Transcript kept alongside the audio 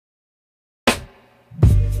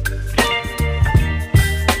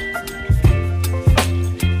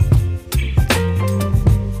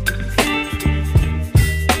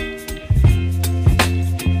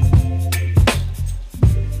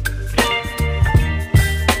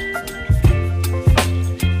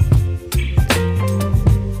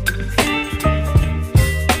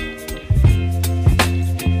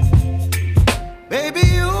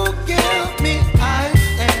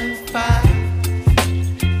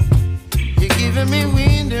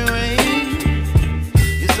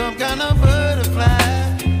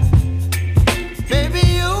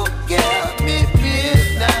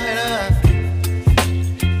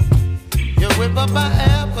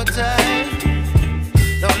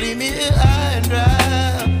here high and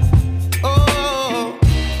dry. Oh,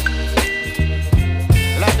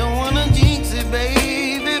 well, I don't wanna jinx it,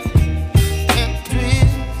 baby, and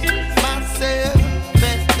twist myself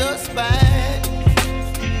at the spine.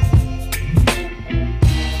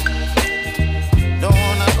 Don't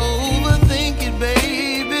wanna overthink it,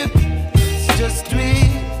 baby. It's just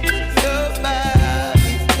twist your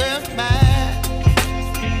body and mine.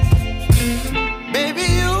 Baby,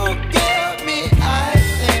 you give me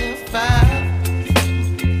ice and fire.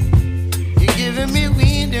 You're giving me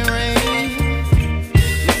wind and rain.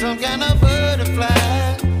 You're some kind of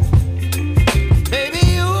butterfly. Baby,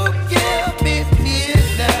 you give me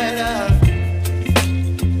midnight.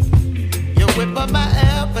 You whip up my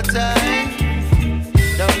appetite.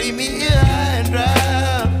 Don't leave me here high and dry.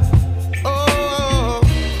 Oh,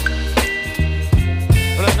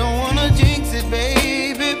 but I don't wanna jinx it,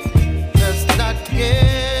 baby. Let's not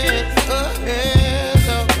get ahead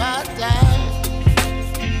of my time.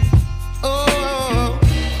 Oh,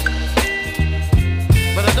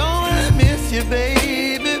 but I don't wanna miss you,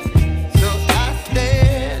 baby. So I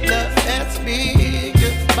stand up and speak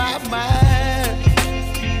my mind.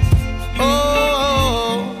 Oh.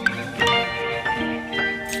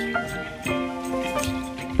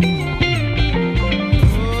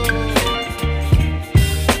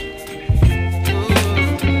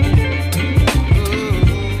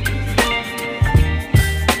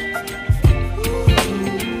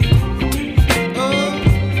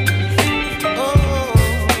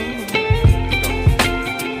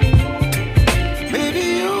 Baby,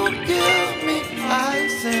 you give me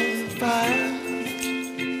ice and fire.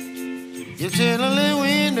 You're chilling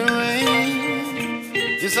wind and rain.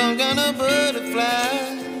 You're some kind of butterfly.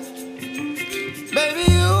 Baby,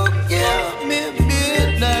 you give me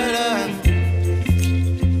midnight.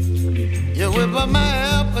 You whip up my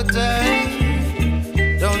appetite.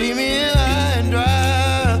 Don't leave me here high and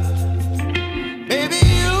dry. Baby,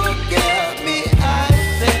 you give me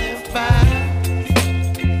ice and fire.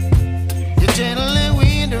 You're channeling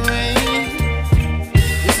wind and rain.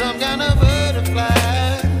 You're some kind of butterfly.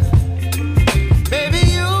 Baby,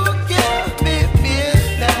 you give me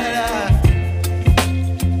midnight.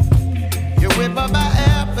 You whip up my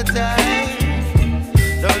appetite.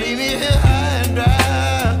 Don't leave me here high and dry.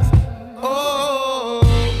 Oh.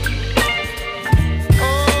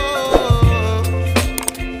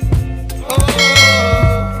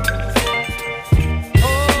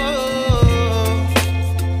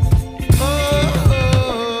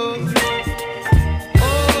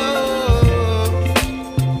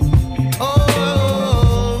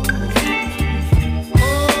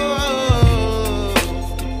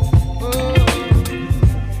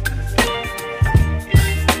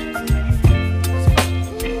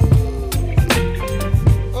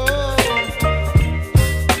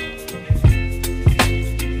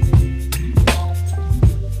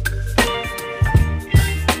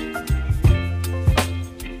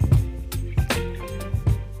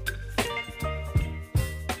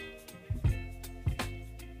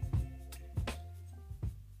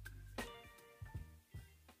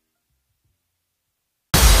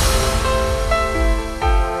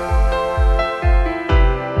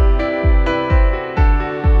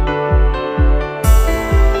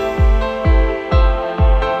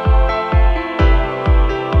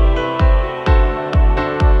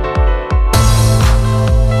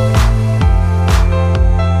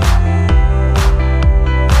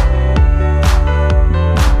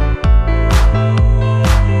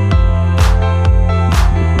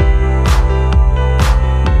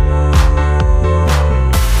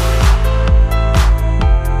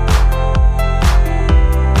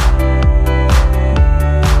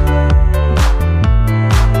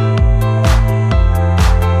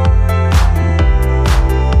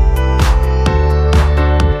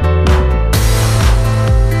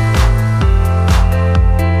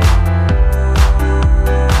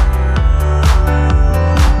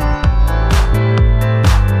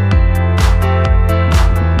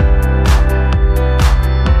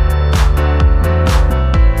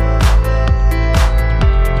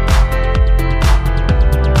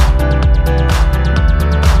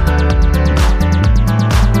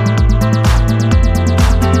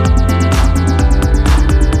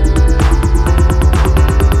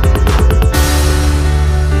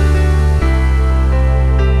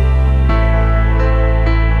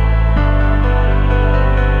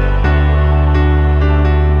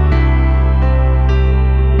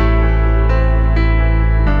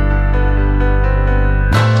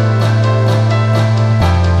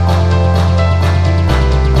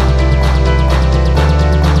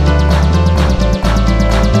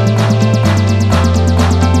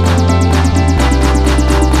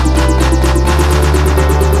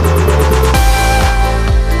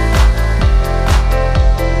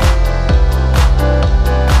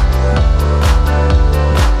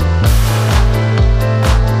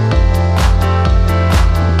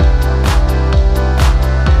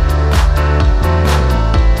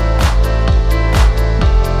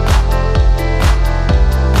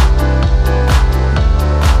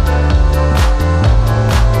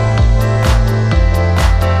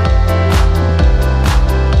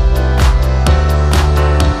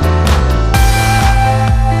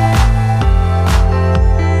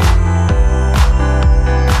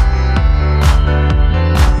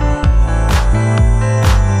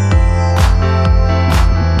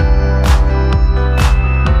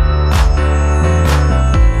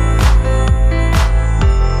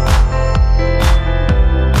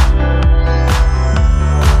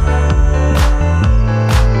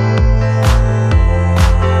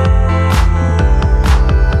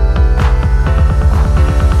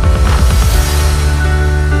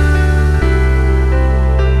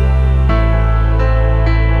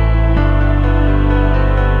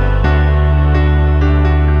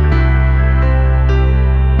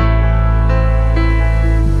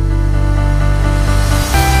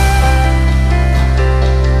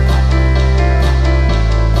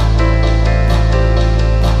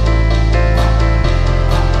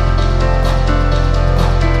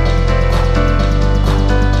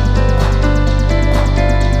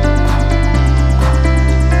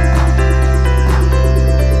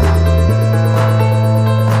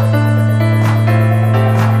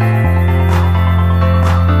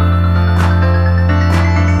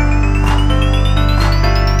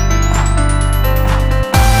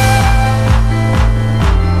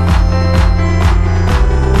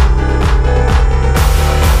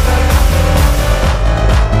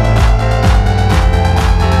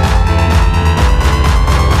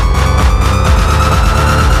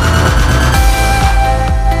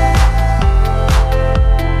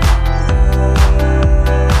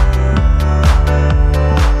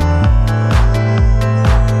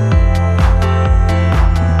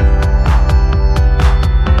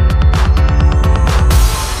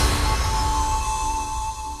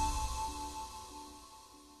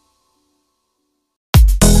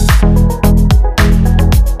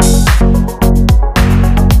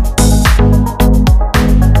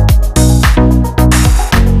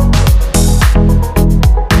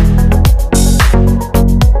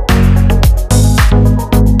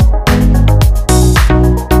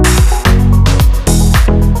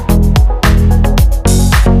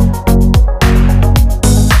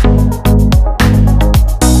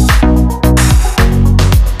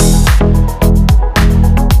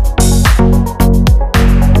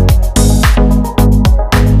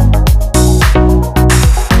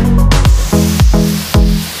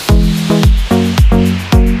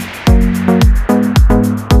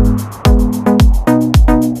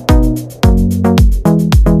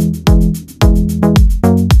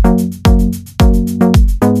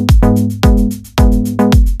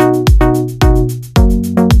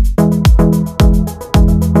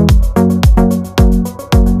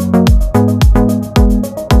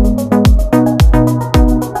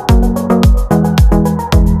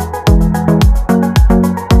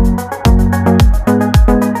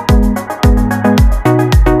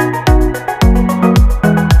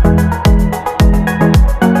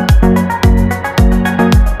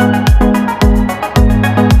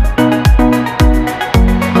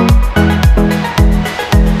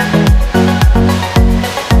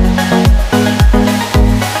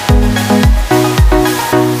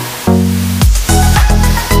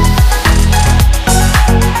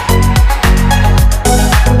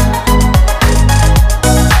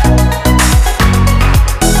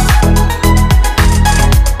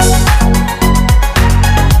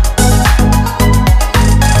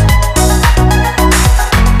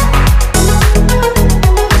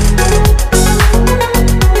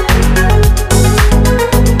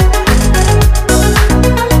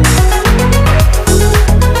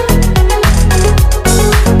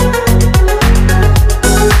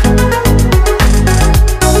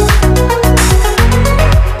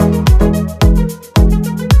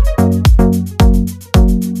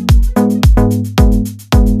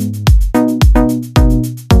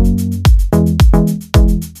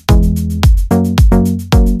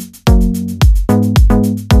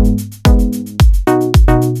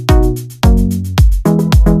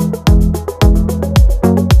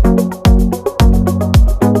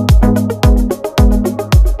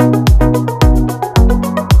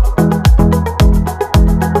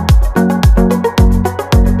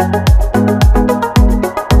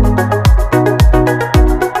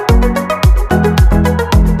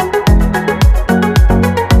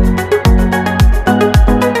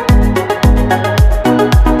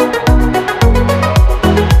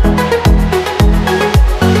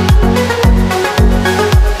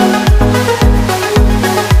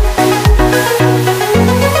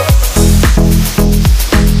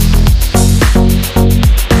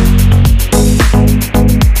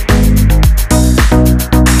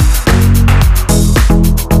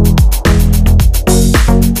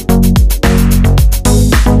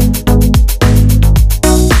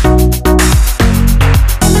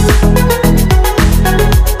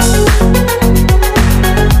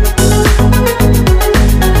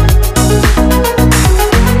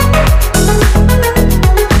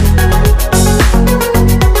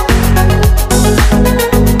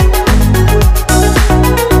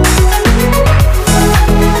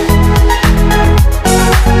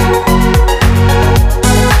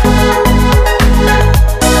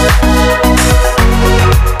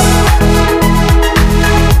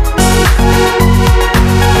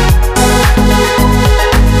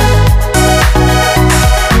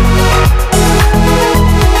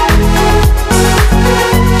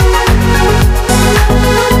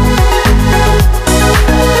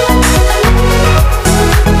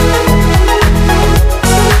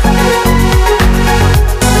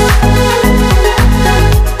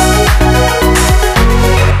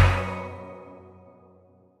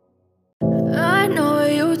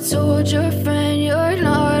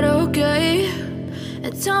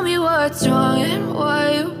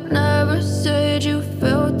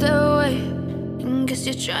 Guess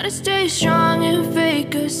you're trying to stay strong and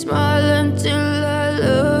fake a smile until I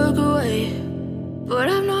look away. But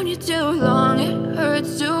I've known you too long, it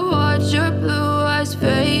hurts to watch your blue eyes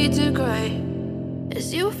fade to gray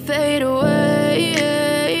as you fade away,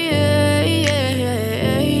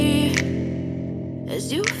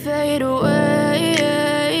 as you fade away.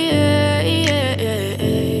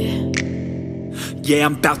 Yeah,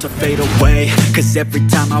 I'm about to fade away, cause every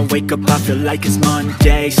time I wake up I feel like it's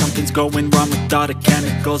Monday. Something's going wrong with all the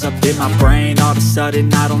chemicals up in my brain. All of a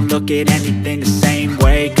sudden I don't look at anything the same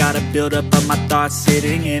way. Gotta build up of my thoughts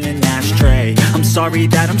sitting in an ashtray. I'm sorry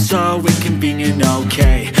that I'm so inconvenient,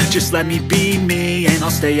 okay. Just let me be me and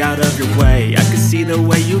I'll stay out of your way. I can see the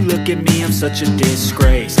way you look at me, I'm such a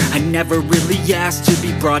disgrace. I never really asked to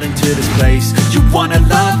be brought into this place. You wanna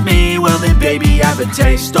love me? Well then baby I have a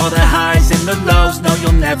taste. All the highs and the lows, no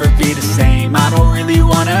you'll never be the same. I don't really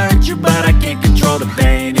wanna hurt you but I can't control the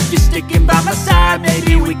pain. If you're sticking by my side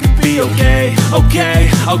maybe we could be okay.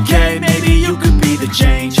 Okay, maybe you could be the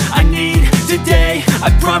change I need today. I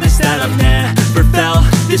promise that I've never felt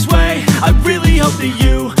this way. I really hope that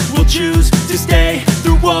you will choose to stay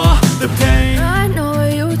through all the pain. I know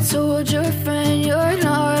you told your friend you're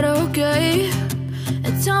not okay,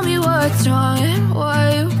 and tell me what's wrong and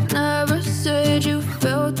why you never said you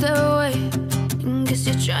felt that way. Guess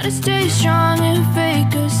you're trying to stay strong and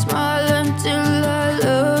fake a smile until I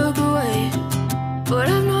look away. But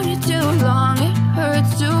I've known you too long, it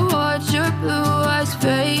hurts to watch your blue eyes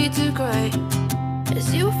fade to gray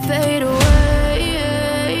as you fade away,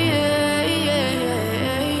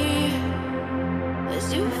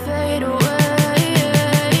 as you fade away,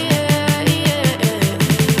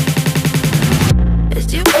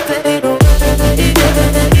 as you fade away.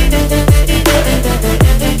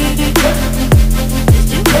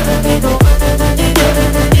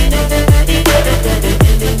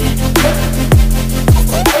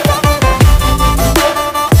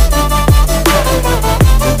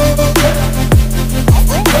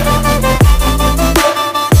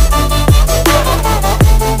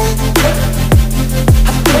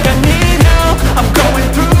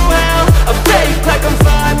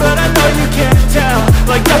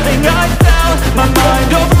 Like nothing I felt, my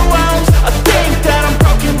mind overwhelms. I think that I'm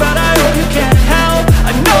broken but I hope you can't help.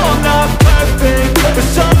 I know I'm not perfect, but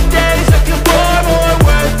some days I feel far more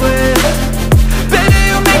worthless. Baby,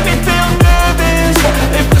 you make me feel nervous.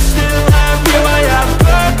 If I still have you, I have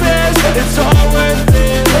purpose. It's all worth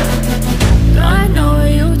it. I know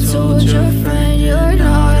you told your friend you're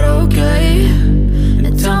not okay,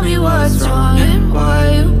 and tell me what's wrong and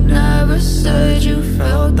why you never said you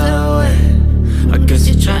felt that way. I guess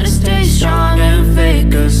you're trying to stay strong and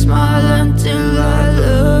fake a smile until I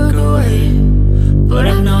look away. But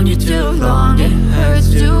I've known you too long, it hurts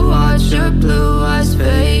to watch your blue eyes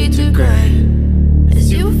fade to gray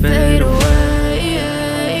as you fade away,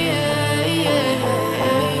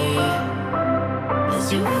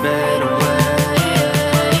 as you fade away,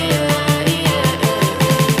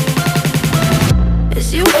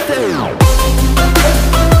 as you fade away.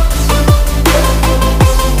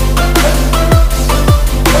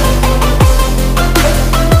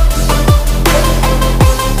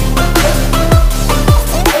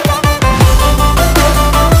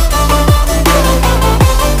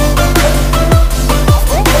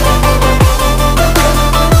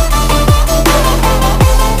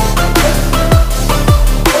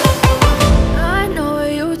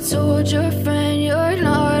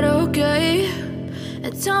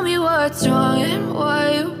 Tell me what's wrong and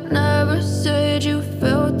why you never said you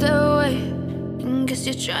felt that way. Guess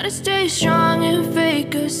you're trying to stay strong and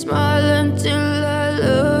fake a smile until I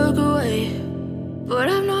look away. But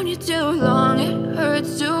I've known you too long, it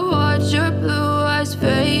hurts to watch your blue eyes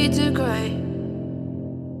fade to gray.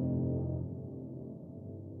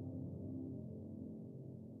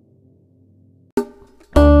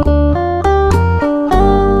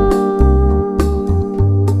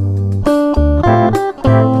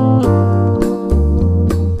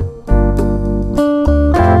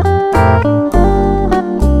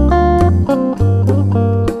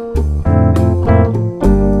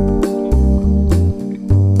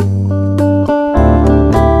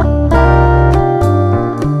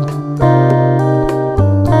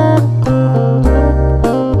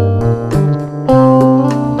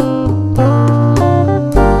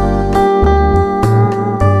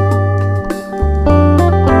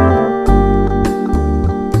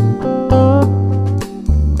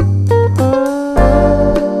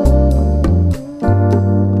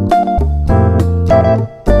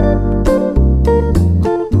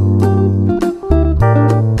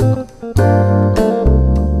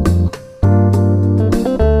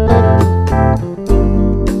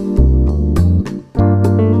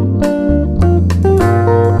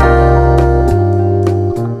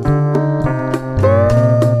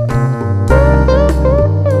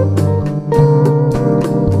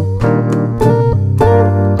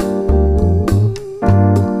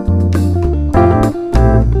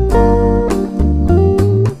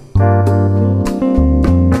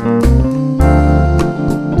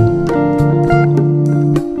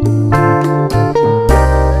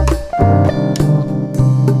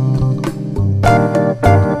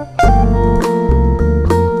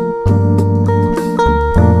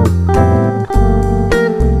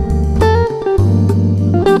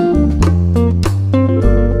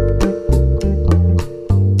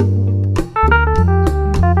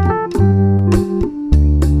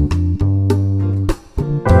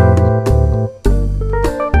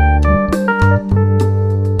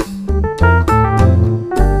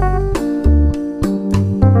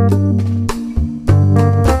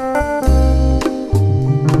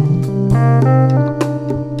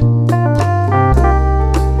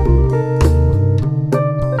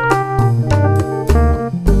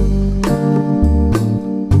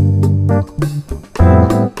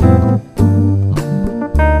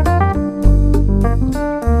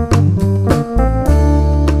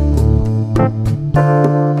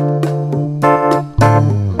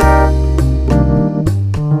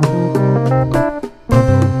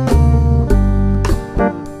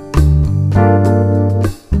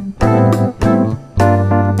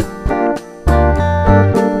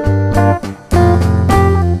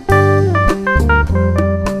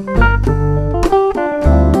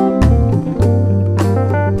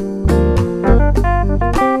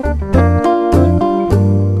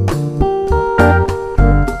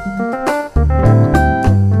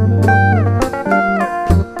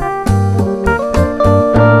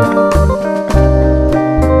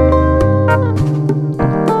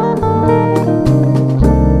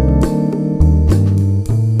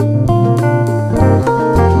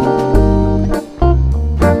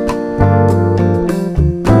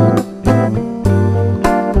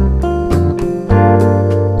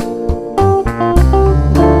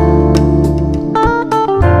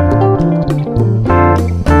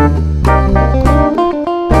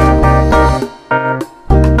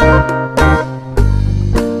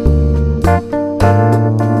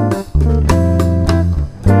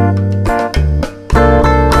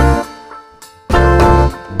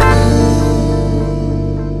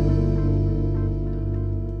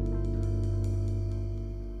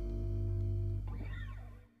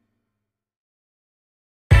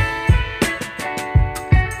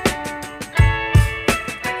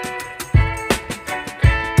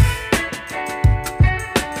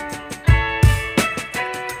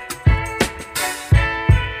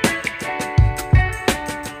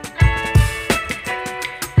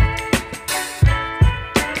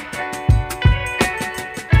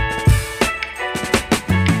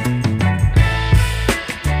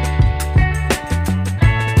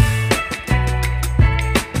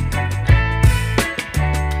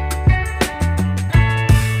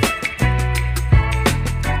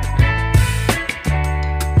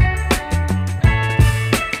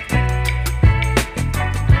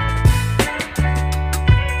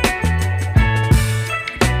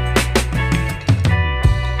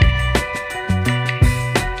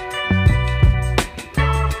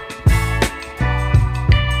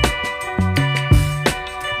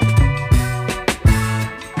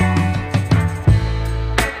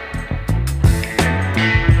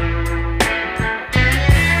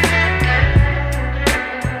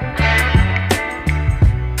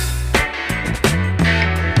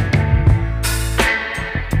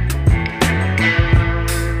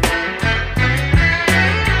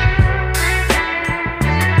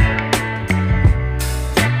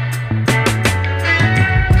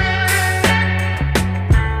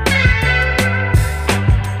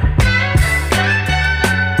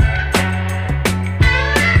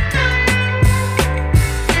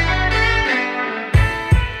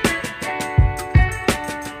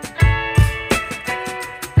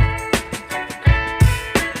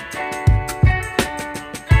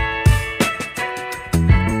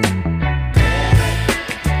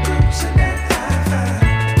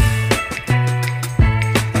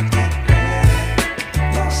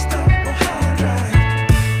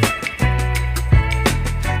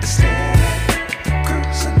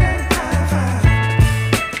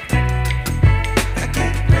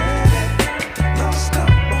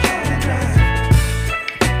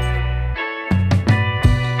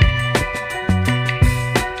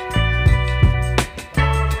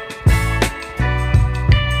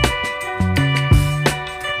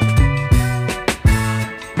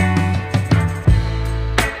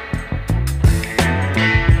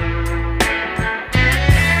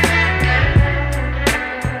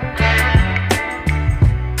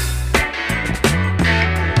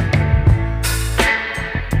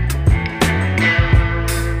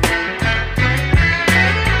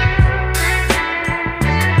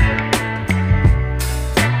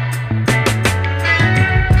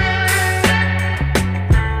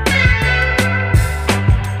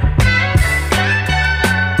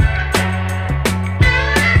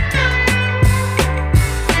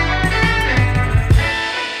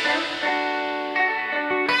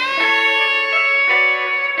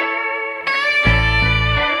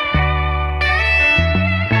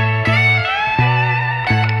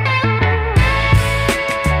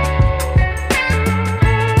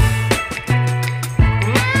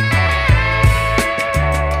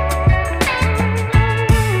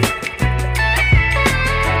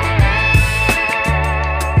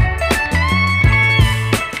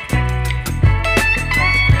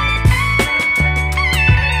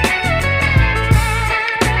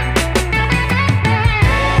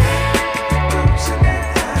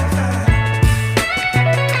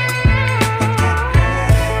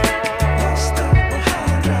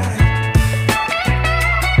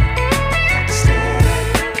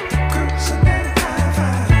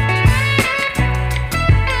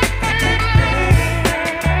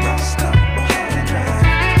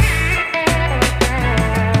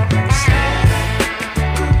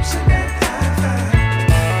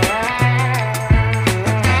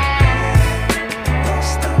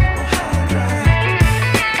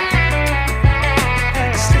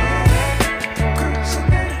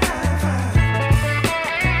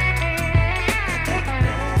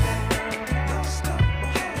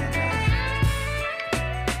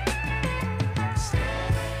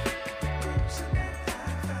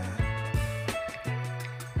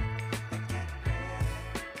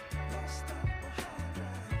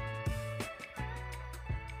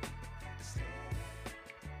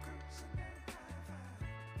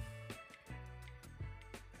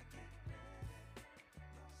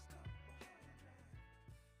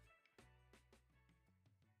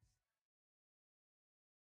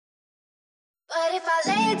 But if I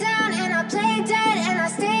lay down and I play dead and I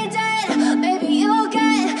stay dead, maybe you'll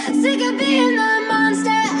get sick of being the monster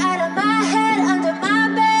out of my head, under my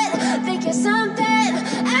bed. Think you're something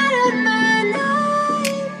out of my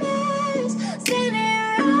nightmares,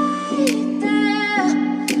 standing right there.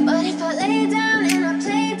 But if I lay down and I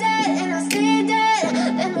play dead and I stay dead,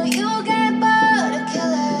 then will you get bored of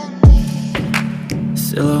killing me?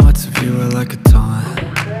 Silhouettes of you are like a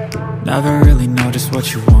taunt. Never really know just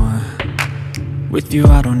what you want. With you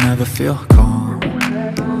I don't ever feel calm.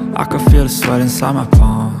 I can feel the sweat inside my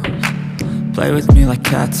palms. Play with me like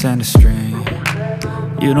cats and a string.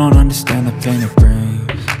 You don't understand the pain it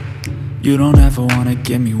brings. You don't ever wanna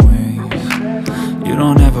give me wings. You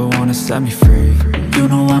don't ever wanna set me free. You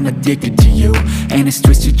know I'm addicted to you, and it's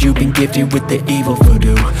twisted, you've been gifted with the evil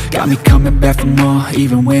voodoo. Got me coming back for more,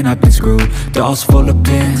 even when I've been screwed. Dolls full of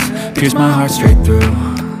pins, pierce my heart straight through.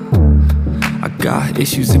 I got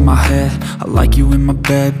issues in my head, I like you in my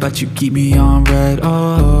bed, but you keep me on red.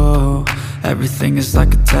 Oh, everything is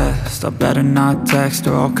like a test, I better not text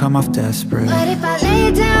or I'll come off desperate. But if I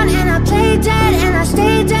lay down and I play dead and I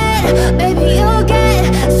stay dead, baby you'll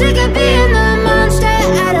get sick of being the monster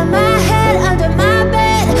out of my head, under my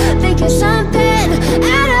bed. Think you're something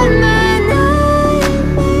out of my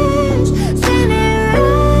nightmares, standing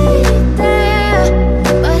right there.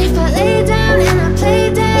 But if I lay down and I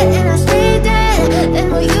play dead and I stay dead, then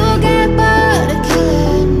will you get bored of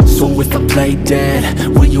killing me? So if I play dead,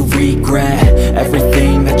 will you regret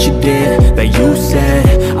everything that you did, that you said?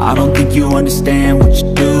 I don't think you understand what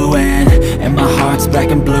you're doing, and my heart's black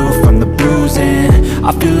and blue from the bruising.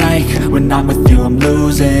 I feel like when I'm with you I'm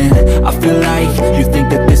losing. I feel like you think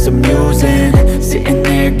that this amusing, sitting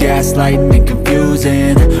there gaslighting and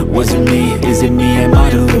confusing. Was it me? Is it me? Am I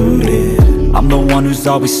deluded? I'm the one who's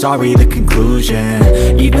always sorry, the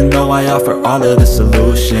conclusion, even though I offer all of the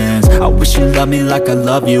solutions. I wish you loved me like I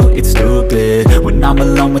love you, it's stupid. When I'm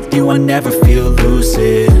alone with you I never feel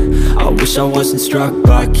lucid. I wish I wasn't struck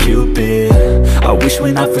by Cupid. I wish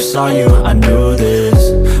when I first saw you I knew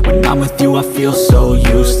this. When I'm with you I feel so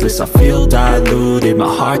useless, I feel diluted,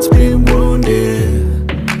 my heart's been wounded.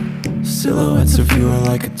 Silhouettes of you are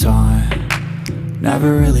like a taunt.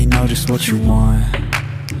 Never really know just what you want.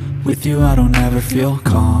 With you I don't ever feel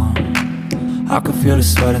calm. I can feel the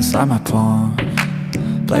sweat inside my palms.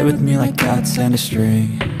 Play with me like cats and a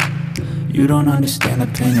string. You don't understand the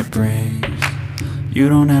pain it brings. You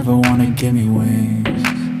don't ever wanna give me wings.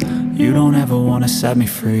 You don't ever wanna set me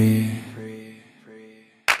free.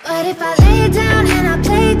 But if I lay down and I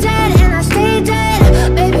play dead and I stay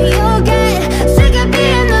dead, baby you'll get sick of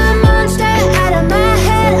being the monster out of my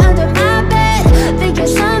head, under my bed. Think you're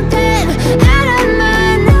something out of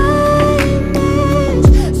my nightmares,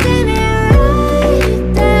 standing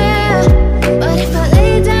right there. But if I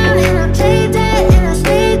lay down and I play dead and I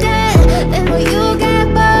stay dead, then will you get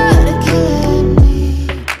bored of killing me?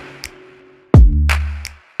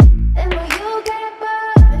 Then will you get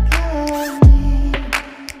bored of killing me?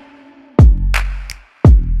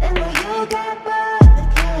 Then will you get bored of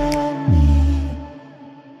killing me?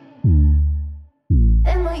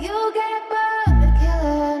 Then will you get bored of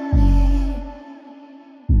killing me?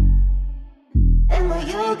 Then will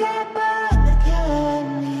you get bored?